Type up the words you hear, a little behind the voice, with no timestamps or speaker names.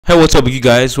Hey, what's up, you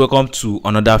guys? Welcome to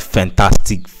another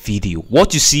fantastic video.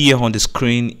 What you see here on the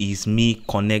screen is me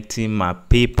connecting my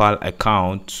PayPal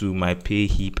account to my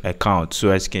Payhip account. So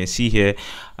as you can see here,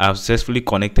 I've successfully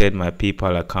connected my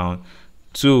PayPal account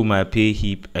to my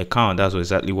Payhip account. That's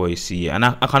exactly what you see here. And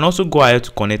I can also go ahead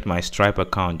to connect my Stripe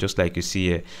account, just like you see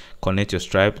here. Connect your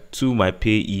Stripe to my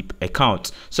Payhip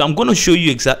account. So I'm going to show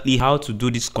you exactly how to do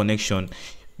this connection.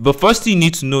 But first thing you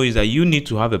need to know is that you need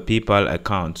to have a PayPal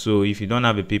account. So if you don't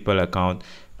have a PayPal account,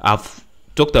 I've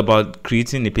talked about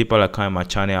creating a PayPal account in my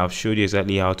channel. I've showed you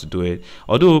exactly how to do it.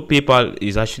 Although PayPal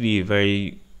is actually a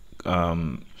very how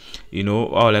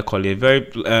I call it,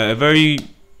 a very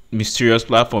mysterious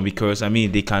platform, because I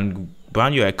mean they can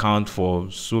ban your account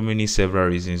for several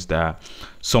reasons that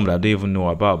some that I don't even know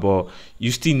about. But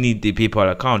you still need the PayPal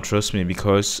account, trust me,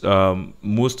 because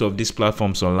most of these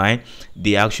platforms online,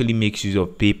 they actually make use of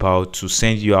PayPal to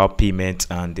send you out payments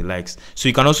and the likes. So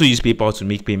you can also use PayPal to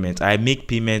make payments. I make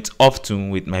payments often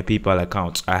with my PayPal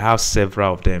account. I have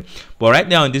several of them. But right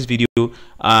now in this video,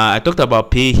 I talked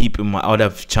about Payhip in my other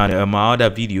channel, my other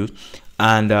videos,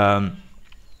 and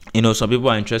some people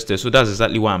are interested, so that's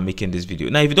exactly why I'm making this video.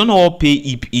 Now, if you don't know what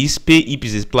Payhip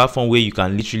is a platform where you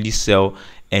can literally sell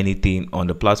anything on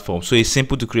the platform. So it's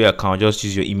simple to create an account. Just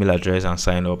use your email address and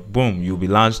sign up. Boom, you'll be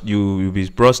launched. You'll be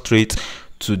brought straight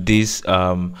to this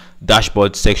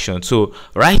dashboard section. So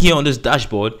right here on this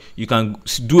dashboard, you can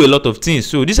do a lot of things.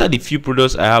 So these are the few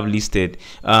products I have listed,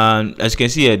 and as you can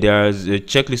see here, there's a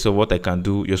checklist of what I can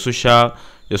do. Your social,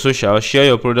 share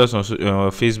your products on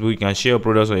Facebook. You can share your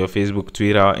products on your Facebook,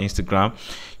 Twitter, Instagram.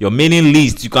 Your mailing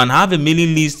list, you can have a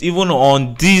mailing list even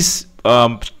on this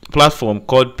platform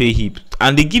called Payhip,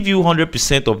 and they give you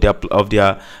 100% of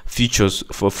their features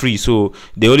for free. So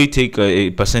they only take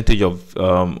a percentage of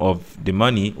the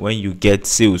money when you get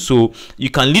sales. So you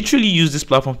can literally use this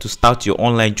platform to start your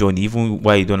online journey even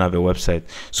while you don't have a website.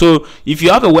 So if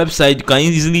you have a website, you can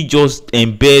easily just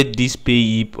embed this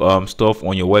Payhip stuff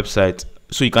on your website.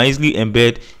 So you can easily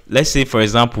embed, let's say for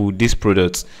example, this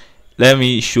product. Let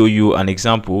me show you an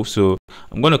example. So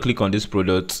I'm going to click on this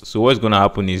product. So what's going to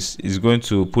happen is it's going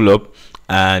to pull up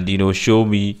and show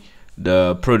me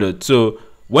the product. So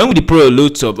when the product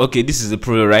loads up, okay, this is the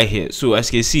product right here. So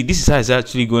as you can see, this is how it's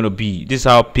actually going to be. This is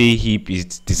how Payhip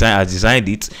is designed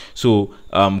it. So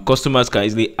customers can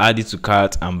easily add it to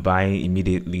cart and buy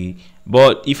immediately.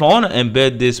 But if I want to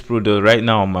embed this product right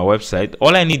now on my website,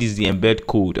 all I need is the embed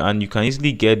code, and you can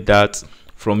easily get that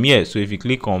from here. So if you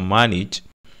click on manage,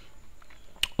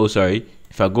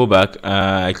 if I go back,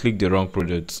 I clicked the wrong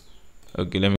product.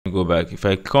 Okay, let me go back. If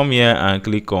I come here and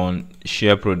click on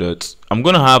share products, I'm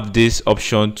gonna have this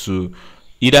option to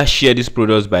either share these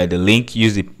products by the link,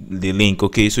 use the link.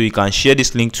 Okay, so you can share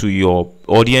this link to your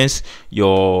audience,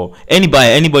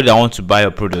 anybody that wants to buy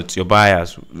your products, your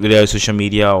buyers, whether social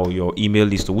media or your email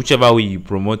list, or whichever way you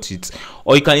promote it.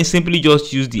 Or you can simply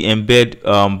just use the embed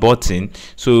button.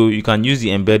 So you can use the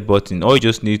embed button. All you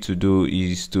just need to do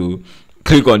is to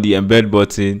click on the embed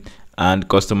button and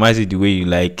customize it the way you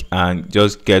like, and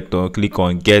just click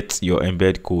on get your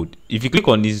embed code. If you click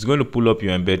on this, it's going to pull up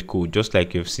your embed code just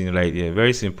like you've seen right here.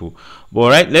 Very simple.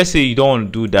 But let's say you don't want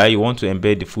to do that, you want to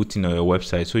embed the full thing on your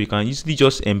website. So you can easily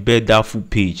just embed that full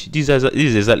page. This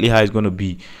is exactly how it's going to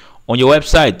be on your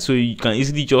website. So you can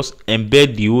easily just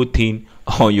embed the whole thing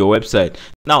on your website.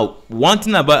 Now, one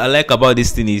thing I like about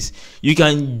this thing is you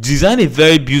can design a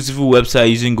very beautiful website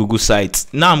using Google Sites.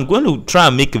 Now I'm going to try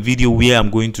and make a video where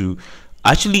I'm going to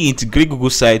actually integrate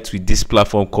Google Sites with this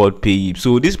platform called Payhip.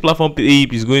 So this platform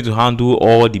Payhip is going to handle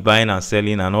all the buying and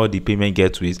selling and all the payment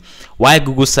gateways, while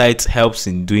Google Sites helps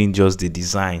in doing just the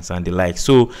designs and the like.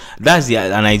 So that's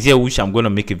an idea which I'm going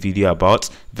to make a video about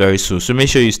very soon. So make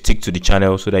sure you stick to the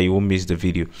channel so that you won't miss the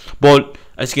video. But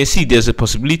as you can see, there's a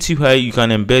possibility where you can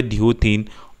embed the whole thing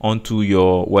onto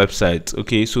your website.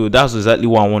 Okay, so that's exactly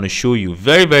what I want to show you.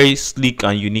 Very sleek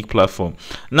and unique platform.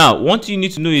 Now, one thing you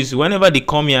need to know is whenever they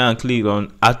come here and click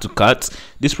on add to cart,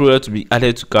 this product will be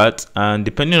added to cart, and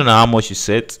depending on how much you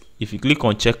set, if you click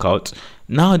on checkout,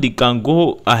 now they can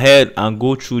go ahead and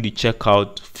go through the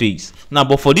checkout phase. Now,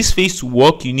 but for this phase to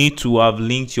work, you need to have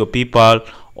linked your PayPal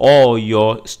or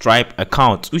your Stripe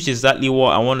account, which is exactly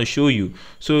what I want to show you.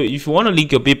 So if you want to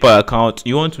link your PayPal account,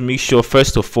 you want to make sure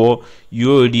first of all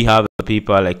you already have a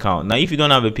PayPal account. Now if you don't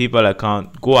have a PayPal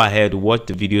account, go ahead, watch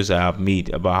the videos I have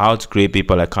made about how to create a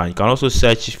PayPal account. You can also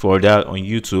search for that on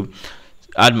YouTube,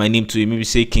 add my name to it, maybe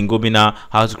say King Obinnar,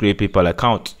 how to create a PayPal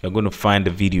account. You're going to find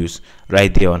the videos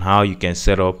right there on how you can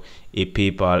set up a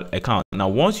PayPal account. Now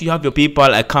once you have your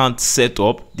PayPal account set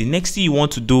up, the next thing you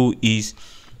want to do is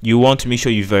you want to make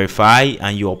sure you verify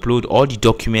and you upload all the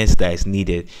documents that is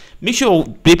needed. Make sure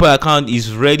PayPal account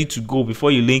is ready to go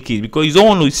before you link it, because you don't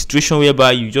want a situation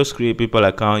whereby you just create a PayPal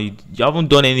account, you haven't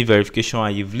done any verification,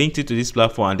 and you've linked it to this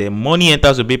platform, and then money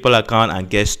enters the PayPal account and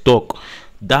gets stuck.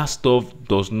 That stuff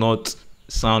does not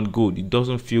sound good. It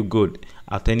doesn't feel good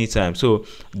at any time. So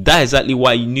that's exactly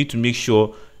why you need to make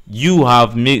sure you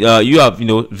have made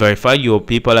verified your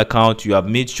PayPal account. You have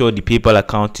made sure the PayPal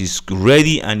account is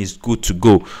ready and is good to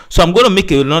go. So I'm going to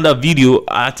make another video.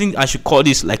 I think I should call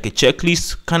this like a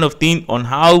checklist kind of thing on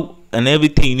how and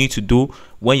everything you need to do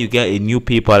when you get a new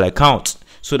PayPal account,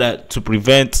 so that to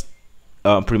prevent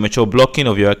premature blocking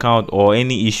of your account or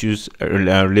any issues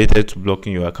related to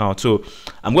blocking your account. So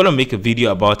I'm going to make a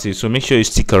video about it, so make sure you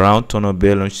stick around, turn on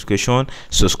bell notification,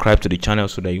 subscribe to the channel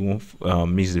so that you won't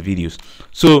miss the videos.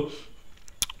 So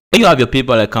when you have your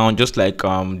PayPal account, just like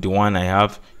the one I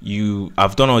have,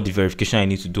 I've done all the verification I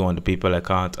need to do on the PayPal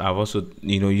account. I've also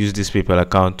used this PayPal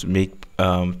account to make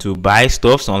to buy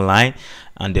stuffs online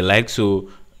and the like.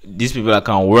 So this PayPal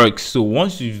account works. So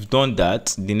once you've done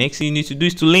that, the next thing you need to do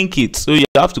is to link it. So you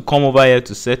have to come over here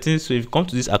to settings. So if you come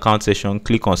to this account section,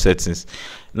 click on settings.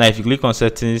 Now if you click on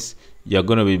settings, you're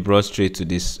going to be brought straight to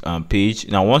this page.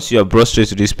 Now once you are brought straight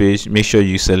to this page, make sure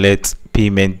you select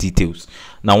payment details.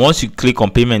 Now once you click on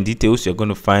payment details, you're going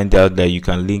to find out that you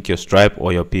can link your Stripe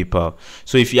or your PayPal.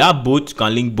 So if you have both, you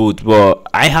can link both, but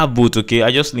I have both. Okay,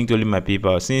 I just linked only my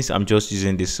PayPal since I'm just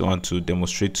using this one to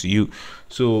demonstrate to you.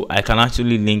 So I can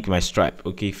actually link my Stripe.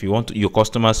 Okay, if you want your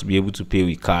customers to be able to pay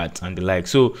with cards and the like.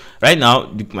 So right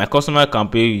now my customer can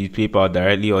pay with PayPal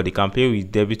directly, or they can pay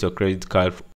with debit or credit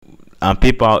card, and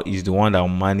PayPal is the one that will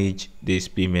manage this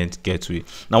payment gateway.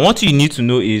 Now what you need to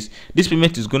know is this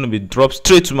payment is going to be dropped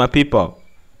straight to my PayPal.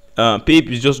 Payhip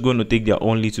is just going to take their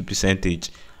own little percentage,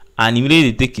 and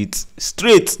immediately they take it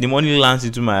straight, the money lands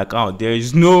into my account.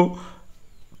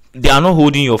 They are not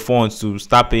holding your funds to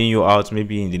start paying you out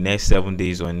maybe in the next 7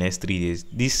 days or in the next 3 days.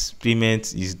 This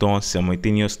payment is done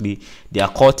simultaneously. Their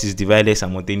cut is divided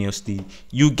simultaneously.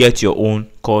 You get your own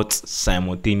cut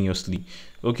simultaneously.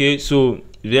 Okay, so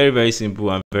very simple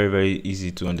and very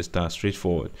easy to understand,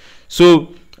 straightforward.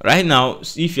 So right now,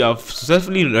 if you have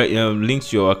successfully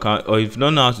linked your account, or if you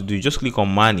don't know how to do it, just click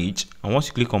on manage, and once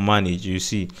you click on manage, you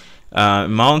see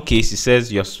in my own case it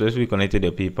says you're successfully connected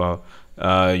to PayPal.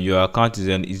 Your account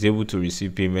is able to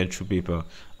receive payment through PayPal.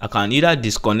 I can either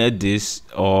disconnect this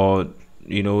or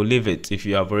leave it if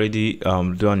you have already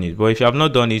done it. But if you have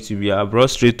not done it, you will be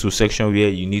brought straight to section where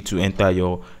you need to enter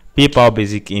your PayPal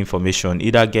basic information.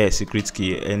 Either get a secret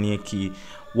key, any key,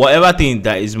 whatever thing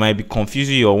that might be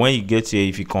confusing you, or when you get here,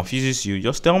 if it confuses you,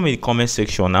 just tell me in the comment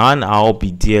section and I'll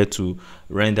be there to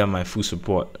render my full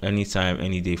support anytime,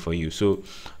 any day for you. So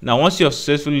now once you have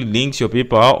successfully linked your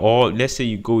PayPal, or let's say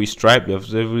you go with Stripe, you have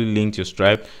successfully linked your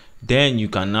Stripe, then you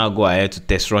can now go ahead to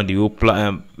test run the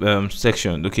whole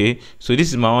section. Okay, so this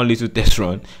is my own little test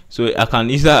run. So I can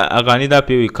either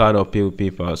pay with card or pay with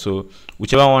PayPal. So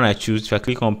whichever one I choose, if I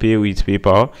click on pay with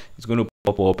PayPal, it's going to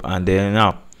pop up, and then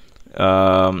now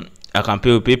I can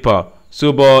pay with PayPal.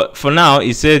 So but for now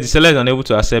it says the seller is unable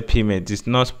to accept payment.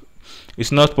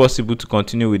 It's not possible to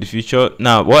continue with the feature.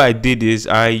 Now what I did is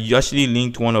I actually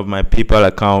linked one of my PayPal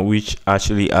account which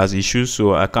actually has issues,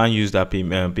 so I can't use that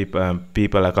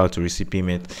PayPal account to receive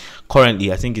payment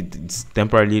currently. I think it's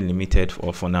temporarily limited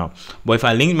for now, but if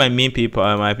I link my main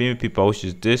PayPal, my payment PayPal, which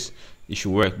is this, it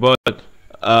should work. But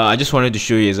I just wanted to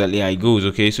show you exactly how it goes.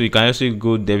 Okay, so you can also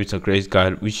go debit or credit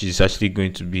card, which is actually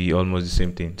going to be almost the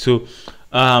same thing. So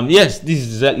yes, this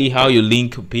is exactly how you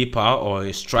link PayPal or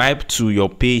a Stripe to your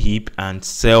Payhip and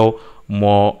sell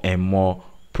more and more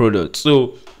products.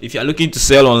 So if you're looking to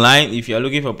sell online, if you're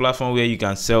looking for a platform where you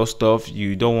can sell stuff,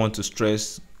 you don't want to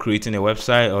stress creating a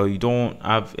website, or you don't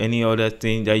have any other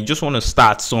thing, that you just want to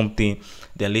start something,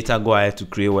 then later go ahead to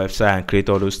create a website and create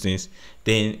all those things,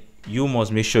 then you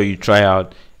must make sure you try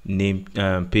out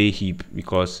Payhip,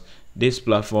 because this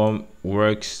platform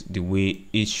works the way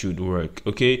it should work.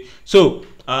 Okay, so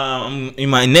in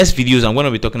my next videos I'm going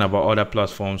to be talking about other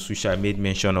platforms which I made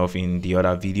mention of in the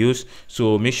other videos.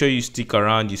 So make sure you stick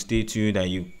around, you stay tuned, and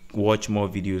you watch more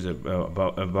videos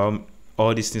about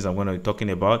all these things I'm going to be talking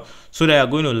about, so that you're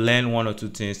going to learn one or two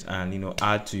things and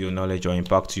add to your knowledge or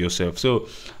impact to yourself. So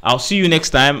I'll see you next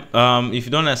time. If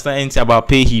you don't understand anything about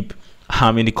Payhip,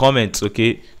 I'm in the comments.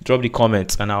 Okay, drop the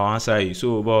comments and I'll answer you.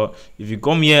 So but if you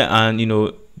come here and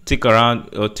take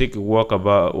around or take a walk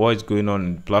about what is going on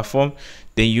in the platform,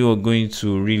 then you are going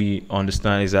to really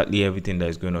understand exactly everything that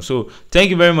is going on. So thank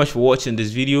you very much for watching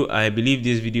this video. I believe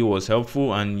this video was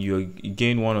helpful and you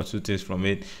gained one or two things from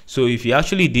it. So if you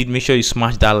actually did, make sure you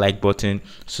smash that like button,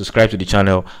 subscribe to the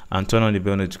channel, and turn on the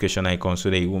bell notification icon so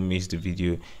that you won't miss the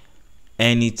video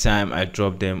anytime I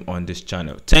drop them on this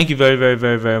channel. Thank you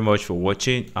very much for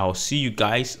watching. I'll see you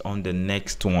guys on the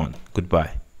next one.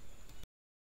 Goodbye.